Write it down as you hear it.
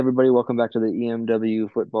Everybody, welcome back to the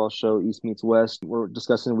EMW Football Show, East meets West. We're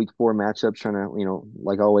discussing week four matchups, trying to,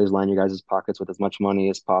 like always, line your guys' pockets with as much money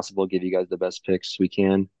as possible, give you guys the best picks we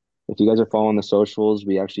can. If you guys are following the socials,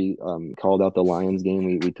 we actually called out the Lions game.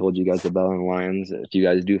 We told you guys to bet on the Lions. If you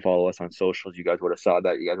guys do follow us on socials, you guys would have saw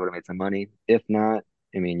that. You guys would have made some money. If not,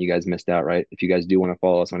 I mean, you guys missed out, right? If you guys do want to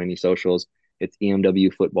follow us on any socials, it's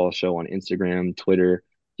EMW Football Show on Instagram, Twitter.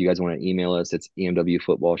 You guys want to email us, it's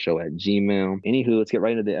emwfootballshow at gmail. Anywho, let's get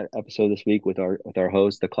right into the episode this week with our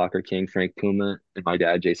host, the Clocker King, Frank Puma, and my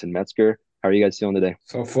dad, Jason Metzger. How are you guys feeling today?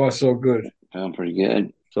 So far, so good. Feeling pretty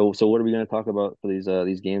good. So what are we going to talk about for these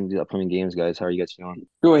games, these upcoming games, guys? How are you guys feeling?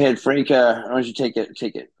 Go ahead, Frank. Why don't you take it?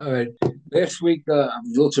 Take it. All right. Last week, I was a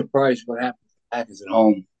little surprised what happened to the Packers at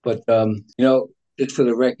home. But, just for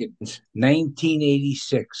the record,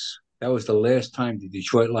 1986. That was the last time the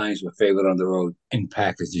Detroit Lions were favored on the road in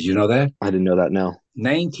Packers. Did you know that? I didn't know that. No.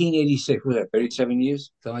 1986. Was that 37 years?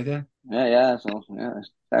 Something like that? Yeah. So yeah,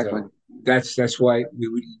 exactly. So that's why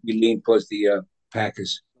we lean towards the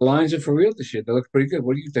Packers. The Lions are for real this year. They look pretty good.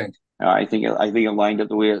 What do you think? I think it lined up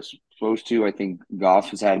the way it's supposed to. I think Goff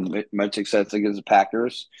has had much success against the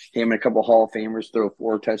Packers. Him and a couple Hall of Famers throw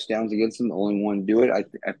 4 touchdowns against them. The only one to do it. I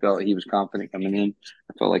felt like he was confident coming in.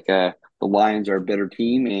 I felt like the Lions are a better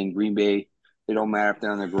team, and Green Bay. It don't matter if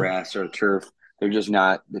they're on the grass or turf. They're just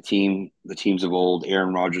not the team. The teams of old.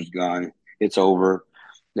 Aaron Rodgers gone. It's over.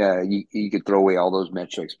 Yeah, you could throw away all those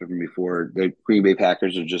metrics from before. The Green Bay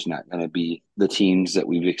Packers are just not going to be the teams that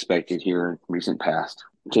we've expected here in recent past.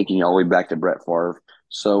 Taking you all the way back to Brett Favre.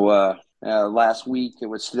 So last week,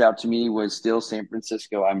 what stood out to me was still San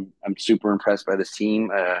Francisco. I'm super impressed by this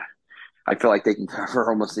team. I feel like they can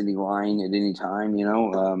cover almost any line at any time.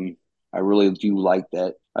 I really do like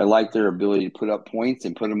that. I like their ability to put up points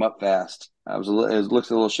and put them up fast. It looked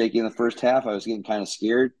a little shaky in the first half. I was getting kind of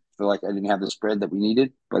scared. Feel like I didn't have the spread that we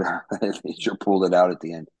needed, but they sure pulled it out at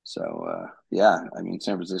the end. So San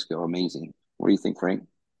Francisco, amazing. What do you think, Frank?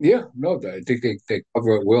 Yeah, no, I think they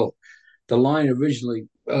cover it well. The line originally,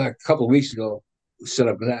 a couple of weeks ago, set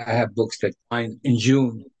up. I have books that line in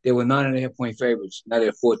June. They were 9.5 point favorites. Now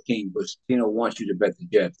they're 14. But wants you to bet the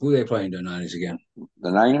Jets. Who are they playing the Niners again?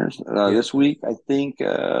 The Niners Yeah. this week, I think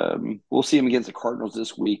we'll see them against the Cardinals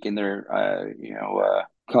this week, and they're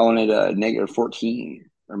calling it a -14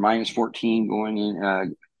 or -14 going in. At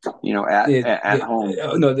home.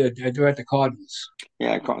 No, they're at the Cardinals.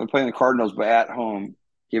 Yeah, they're playing the Cardinals, but at home,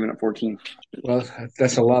 giving it 14. Well,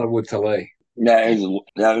 that's a lot of wood to lay. That is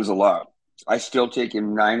a lot. I still take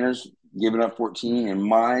him Niners giving up 14 in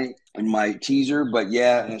my teaser, but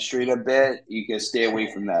yeah, in a straight up bet, you can stay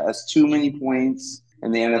away from that. That's too many points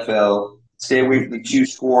in the NFL. Stay away from the 2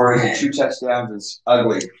 scores and 2 touchdowns. It's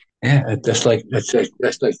ugly. Yeah, that's like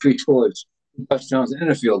 3 scores, 2 touchdowns, and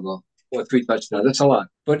a field goal, or 3 touchdowns. That's a lot.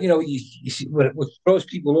 But you see what throws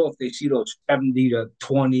people off. They see those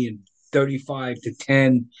 70-20 and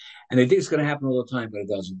 35-10, and they think it's going to happen all the time, but it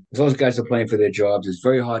doesn't. Those guys are playing for their jobs. It's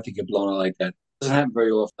very hard to get blown out like that. It doesn't happen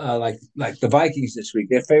very often. Like the Vikings this week,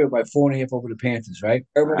 they're favored by 4.5 over the Panthers. Right?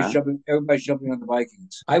 Everybody's jumping on the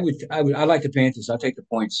Vikings. I like the Panthers. I'll take the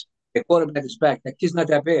points. The quarterback is back. That kid's not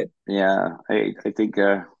that bad. Yeah, I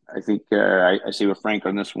see with Frank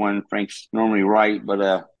on this one. Frank's normally right, but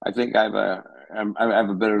I think I have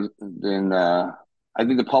a better than. I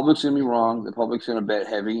think the public's gonna be wrong. The public's gonna bet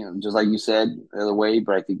heavy, just like you said the other way.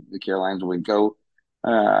 But I think the Carolinas would go.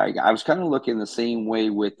 I was kind of looking the same way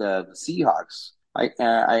with the Seahawks.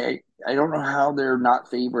 I don't know how they're not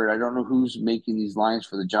favored. I don't know who's making these lines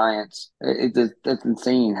for the Giants. That's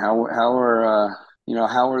insane. How are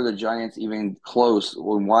the Giants even close?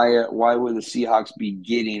 Why would the Seahawks be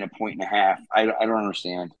getting a 1.5? I don't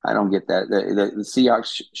understand. I don't get that. The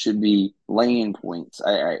Seahawks should be laying points.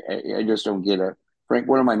 I just don't get it. Frank,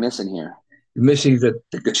 what am I missing here? You're missing that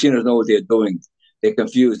the casinos know what they're doing. They're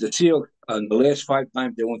confused. The Seahawks, the last 5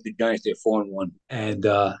 times they went to the Giants, they're 4-1. And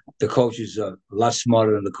the coach is a lot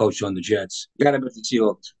smarter than the coach on the Jets. You got to bet the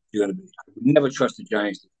Seahawks. You're gonna be. I would never trust the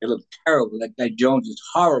Giants. They look terrible. That guy Jones is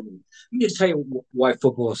horrible. Let me just tell you why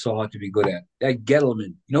football is so hard to be good at. That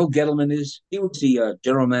Gettleman, you know who Gettleman is? He was the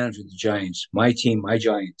general manager of the Giants. My team, my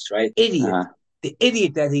Giants, right? Idiot. The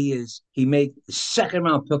idiot that he is, he made the second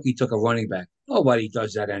round pick. He took a running back. Nobody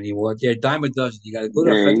does that anymore. They're a dime a dozen. You got a good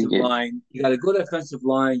offensive line. You got a good offensive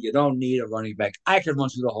line. You don't need a running back. I can run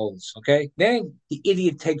through the holes, okay? Then the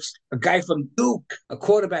idiot takes a guy from Duke, a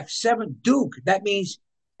quarterback, 7 Duke. That means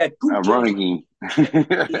running game.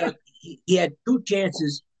 he had 2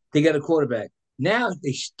 chances to get a quarterback. Now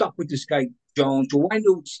they stuck with this guy Jones, who I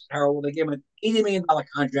knew was terrible. They gave him an $80 million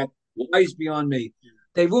contract. Why is beyond me?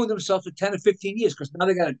 They ruined themselves for 10 or 15 years because now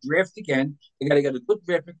they got to draft again. They got to get a good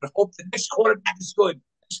draft pick, but hope the next quarterback is good.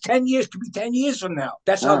 It's 10 years, could be 10 years from now.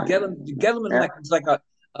 That's how Gettleman Yeah. is like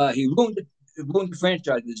he ruined the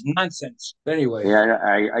franchise. It's nonsense. But anyway.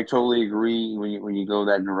 Yeah, I totally agree. When you go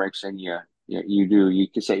that direction, yeah, you do. You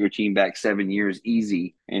can set your team back 7 years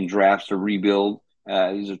easy in drafts to rebuild.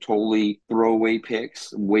 These are totally throwaway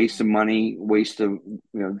picks, waste of money, waste of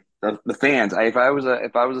the fans. If I was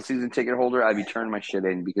a season ticket holder, I'd be turning my shit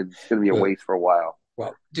in because it's going to be a waste for a while.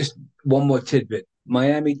 Well, just one more tidbit.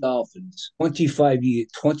 Miami Dolphins, 25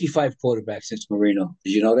 quarterbacks since Marino.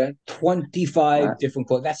 Did you know that? 25 different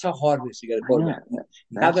quarterbacks. That's how hard it is to get a quarterback.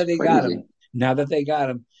 Now that they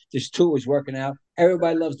got him, this tour is working out.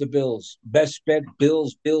 Everybody loves the Bills. Best bet,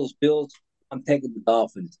 Bills. I'm taking the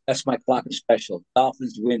Dolphins. That's my clock special.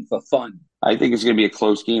 Dolphins win for fun. I think it's going to be a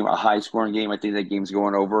close game, a high-scoring game. I think that game's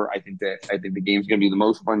going over. I think the game's going to be the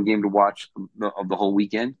most fun game to watch of the whole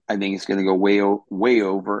weekend. I think it's going to go way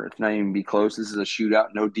over. It's not even be close. This is a shootout.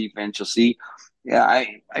 No defense. You'll see. Yeah,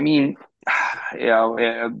 I mean,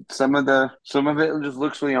 some of it just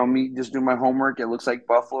looks, me just doing my homework. It looks like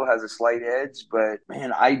Buffalo has a slight edge, but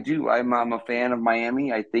man, I'm a fan of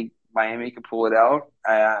Miami. I think Miami can pull it out.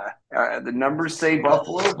 The numbers say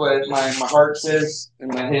Buffalo, but my heart says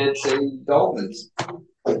and my head say Dolphins.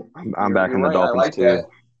 I'm backing the Dolphins like too. that.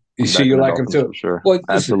 You see, you like them too, for sure. Well,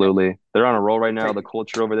 absolutely. They're on a roll right now. The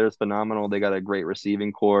culture over there is phenomenal. They got a great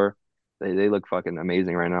receiving core. They look fucking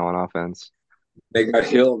amazing right now on offense. They got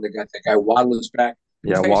Hill. They got that guy Waddle's back.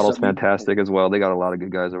 Yeah, Waddle's fantastic as well. They got a lot of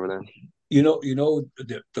good guys over there.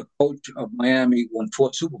 The coach of Miami won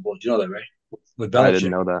 4 Super Bowls. You know that, right? With Belichick. I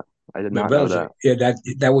didn't know that. I did not know that. Yeah,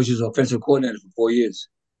 that was his offensive coordinator for 4 years.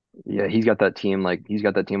 Yeah, he's got that team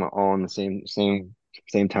all in the same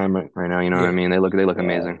time right now. You know what I mean? They look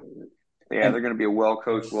amazing. Yeah, they're going to be a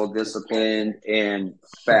well-coached, well-disciplined, and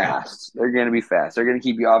fast. They're going to be fast. They're going to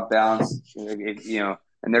keep you off balance,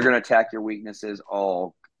 and they're going to attack your weaknesses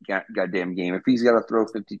all goddamn game. If he's got to throw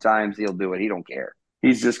 50 times, he'll do it. He don't care.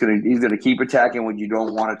 He's going to keep attacking when you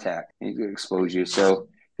don't want to attack. He's going to expose you. So,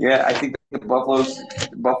 yeah, I think the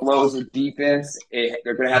Buffalo's a defense.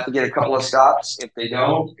 They're going to have to get a couple of stops. If they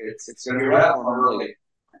don't, it's going to be right on early.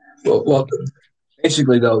 Well,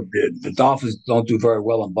 basically, though, the Dolphins don't do very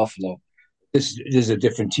well in Buffalo. This is a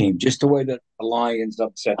different team. Just the way that the Lions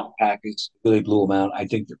upset the Packers really blew them out. I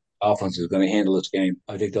think the Dolphins is going to handle this game.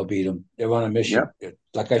 I think they'll beat them. They're on a mission. Yep.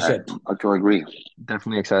 Like I said. I totally agree.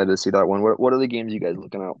 Definitely excited to see that one. What are the games you guys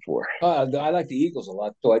looking out for? I like the Eagles a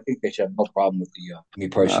lot, so I think they should have no problem with me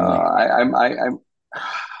personally. I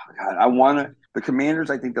want to. The Commanders,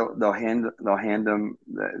 I think they'll hand them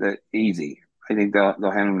the easy. I think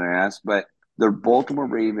they'll hand them their ass, but the Baltimore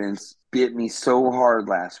Ravens bit me so hard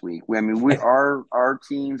last week. Our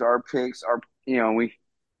teams, our picks, me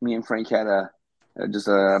and Frank had just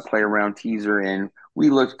a play around teaser, and we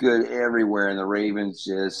looked good everywhere, and the Ravens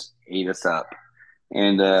just ate us up.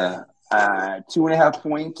 And 2.5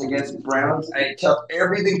 points against Browns.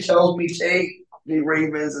 Everything tells me take the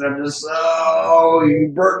Ravens, and I'm just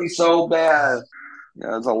you burnt me so bad. It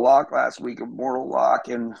was a lock last week, a mortal lock,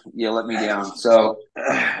 and you let me down. So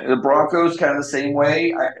the Broncos kind of the same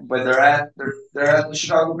way, but they're at the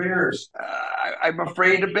Chicago Bears. I'm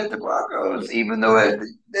afraid to bet the Broncos, even though it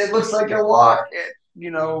looks like a lock.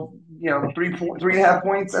 3.5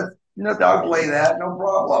 points. I'll play that, no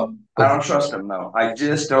problem. I don't trust them though. I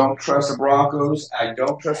just don't trust the Broncos. I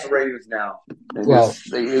don't trust the Ravens now.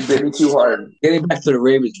 They bit me too hard. Getting back to the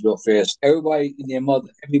Ravens real fast. Everybody and their mother,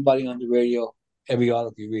 everybody on the radio. Every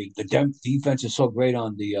article you read, the defense is so great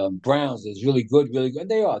on the Browns. It's really good, really good.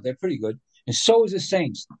 They are. They're pretty good. And so is the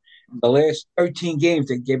Saints. The last 13 games,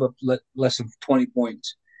 they gave up less than 20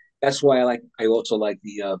 points. That's why I also like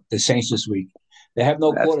the Saints this week. They have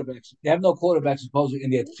no quarterbacks. They have no quarterbacks supposedly,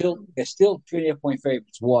 and they're still 3.5-point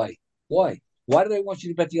favorites. Why? Why do they want you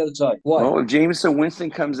to bet the other side? Why? Well, if Jameson Winston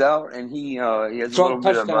comes out and he has a little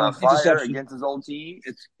bit of fire against his old team,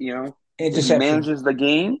 it's interception. He manages the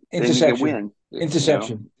game, interception. Then he can win.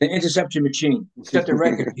 Interception. The interception machine. Set the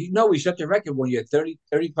record. He set the record when you had 30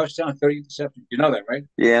 touchdowns, 30 interceptions. You know that, right?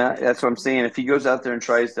 Yeah, that's what I'm saying. If he goes out there and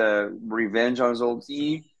tries to revenge on his old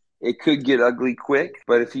team, it could get ugly quick.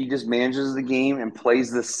 But if he just manages the game and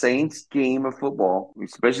plays the Saints game of football,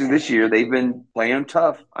 especially this year, they've been playing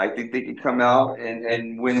tough. I think they could come out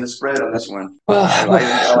and win the spread on this one.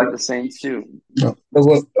 I like the Saints too.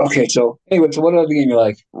 Okay, so what other game you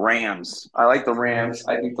like? Rams. I like the Rams.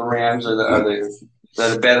 I think the Rams are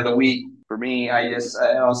the bet of the week. For me, I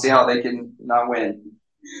don't see how they can not win.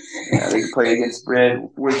 Yeah, they can play against spread,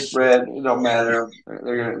 with spread. It don't matter.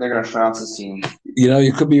 They're gonna trounce this team.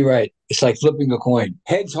 You could be right. It's like flipping a coin.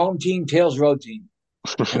 Heads home team, tails road team.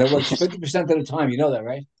 And it works 50% of the time. You know that,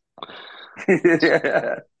 right?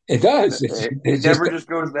 Yeah. It does. It It's just, never just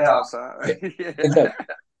goes to the house, huh? it does.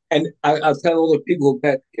 And I'll tell all the people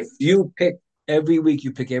that if you pick every week,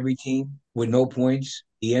 you pick every team with no points,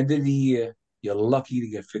 the end of the year, you're lucky to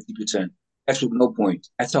get 50%. That's with no points.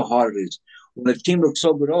 That's how hard it is. When a team looks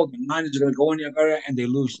so good, oh, the Niners are going to go in there and they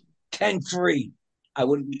lose 10-3. I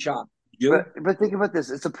wouldn't be shocked. You? But think about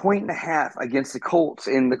this. It's a point and a half against the Colts.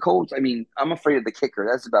 And the Colts, I mean, I'm afraid of the kicker.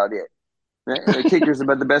 That's about it. Right? The kicker's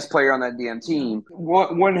about the best player on that damn team.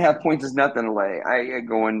 1.5 points is nothing to lay.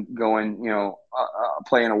 Going,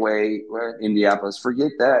 playing away Indianapolis.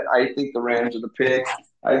 Forget that. I think the Rams are the pick.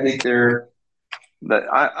 I think they're that.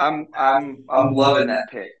 I'm loving that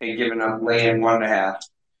pick and giving them laying 1.5.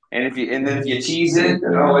 And then if you tease it,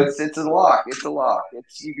 it's a lock. It's a lock.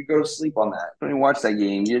 You could go to sleep on that. Don't even watch that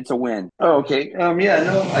game. It's a win. Oh, okay. Yeah.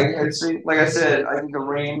 No. I'd say, like I said, I think the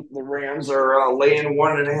Rams are laying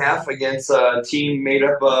 1.5 against a team made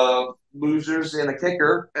up of losers and a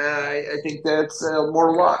kicker. I think that's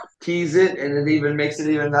more luck. Tease it, and it even makes it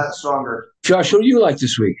even that stronger. Josh, who do you like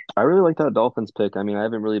this week? I really like that Dolphins pick. I mean, I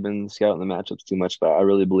haven't really been scouting the matchups too much, but I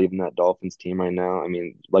really believe in that Dolphins team right now. I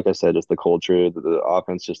mean, like I said, just the culture, the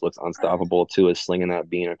offense just looks unstoppable. Tua is slinging that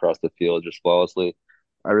bean across the field just flawlessly.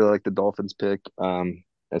 I really like the Dolphins pick.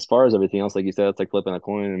 As far as everything else, like you said, it's like flipping a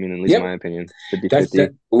coin. I mean, at least in Yep. my opinion, 50 That's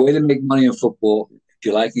 50. the way to make money in football. If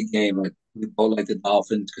you like a game, like we both like the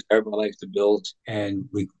Dolphins because everybody likes the Bills, and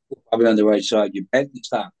we're probably on the right side. You bet and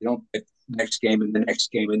stop. You don't bet the next game and the next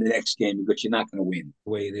game and the next game because you're not going to win the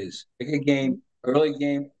way it is. Pick a game, early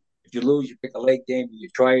game. If you lose, you pick a late game. You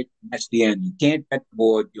try it. And that's the end. You can't bet the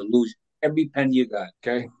board. You'll lose every penny you got.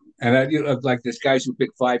 Okay. And like this guys who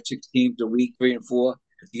pick 5, 6 teams a week, 3 and 4.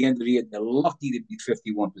 At the end of the year, they're lucky to be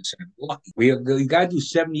 51%. Lucky. We got to do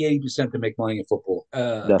 70, 80% to make money in football. They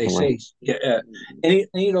Definitely. say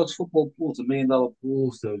any of those football pools, the $1 million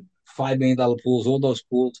pools, the $5 million pools, all those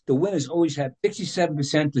pools, the winners always have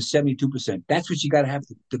 67% to 72%. That's what you got to have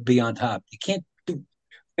to be on top. You can't do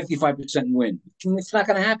 55% and win. It's not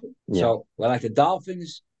going to happen. Yeah. So we're like the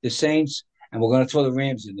Dolphins, the Saints, and we're going to throw the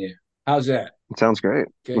Rams in there. How's that? Sounds great.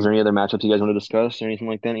 Okay. Was there any other matchups you guys want to discuss or anything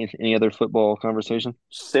like that? Any other football conversation?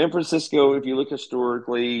 San Francisco, if you look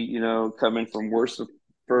historically, coming from worst to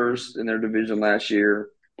first in their division last year,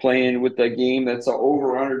 playing with that game that's an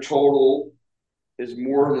over under total is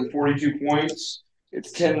more than 42 points.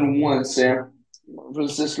 It's 10-1. San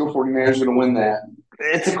Francisco 49ers are going to win that.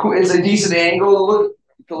 It's a decent angle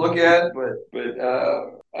to look at, but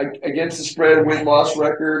against the spread win loss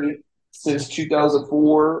record since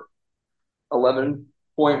 2004,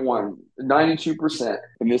 11.1, 92%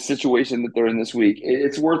 in this situation that they're in this week.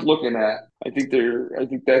 It's worth looking at. I think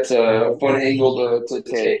that's a fun angle to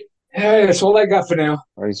take. Yeah, that's all I got for now.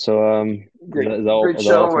 All right, so Great, is that all great is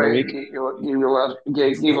that all show. for the week?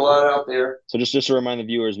 Gave a lot out there. So just to remind the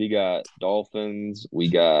viewers, we got Dolphins, we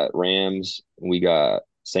got Rams, we got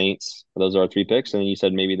Saints. Those are our 3 picks, and then you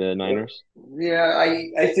said maybe the Niners. Yeah,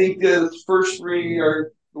 I think the first 3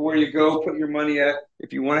 are where you go put your money at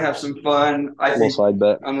if you want to have some fun. I Little think side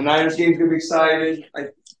bet. on the Niners game's gonna be excited. I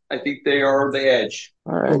think they are the edge.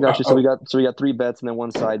 All right, I got you. So we got 3 bets and then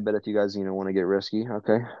 1 side bet if you guys want to get risky.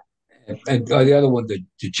 Okay. And the other one, the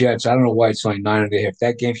Jets. I don't know why it's only 9.5.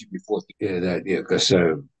 That game should be 40. Because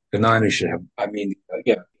the Niners should have. I mean,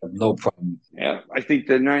 no problem. Yeah, I think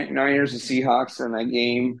the Niners and Seahawks in that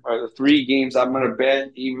game are the 3 games I'm going to bet,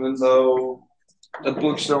 even though the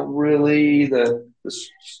books don't really, the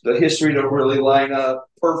history don't really line up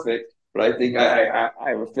perfect. But I think I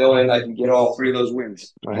have a feeling I can get all 3 of those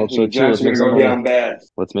wins. I hope so The too. Giants are going to go down bad.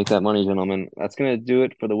 Let's make that money, gentlemen. That's gonna do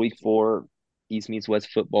it for the week 4 East Meets West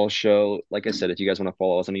football show. Like I said, if you guys want to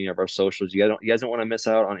follow us on any of our socials, you guys don't want to miss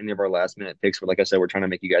out on any of our last minute picks. But like I said, we're trying to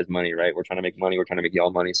make you guys money, right? We're trying to make money. We're trying to make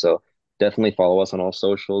y'all money. So definitely follow us on all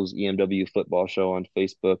socials. EMW Football Show on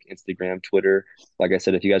Facebook, Instagram, Twitter. Like I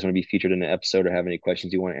said, if you guys want to be featured in an episode or have any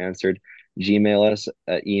questions you want answered, Gmail us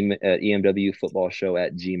at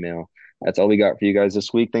emwfootballshow@gmail. That's all we got for you guys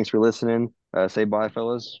this week. Thanks for listening. Say bye,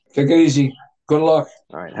 fellas. Take it easy. Good luck.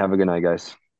 All right. Have a good night, guys.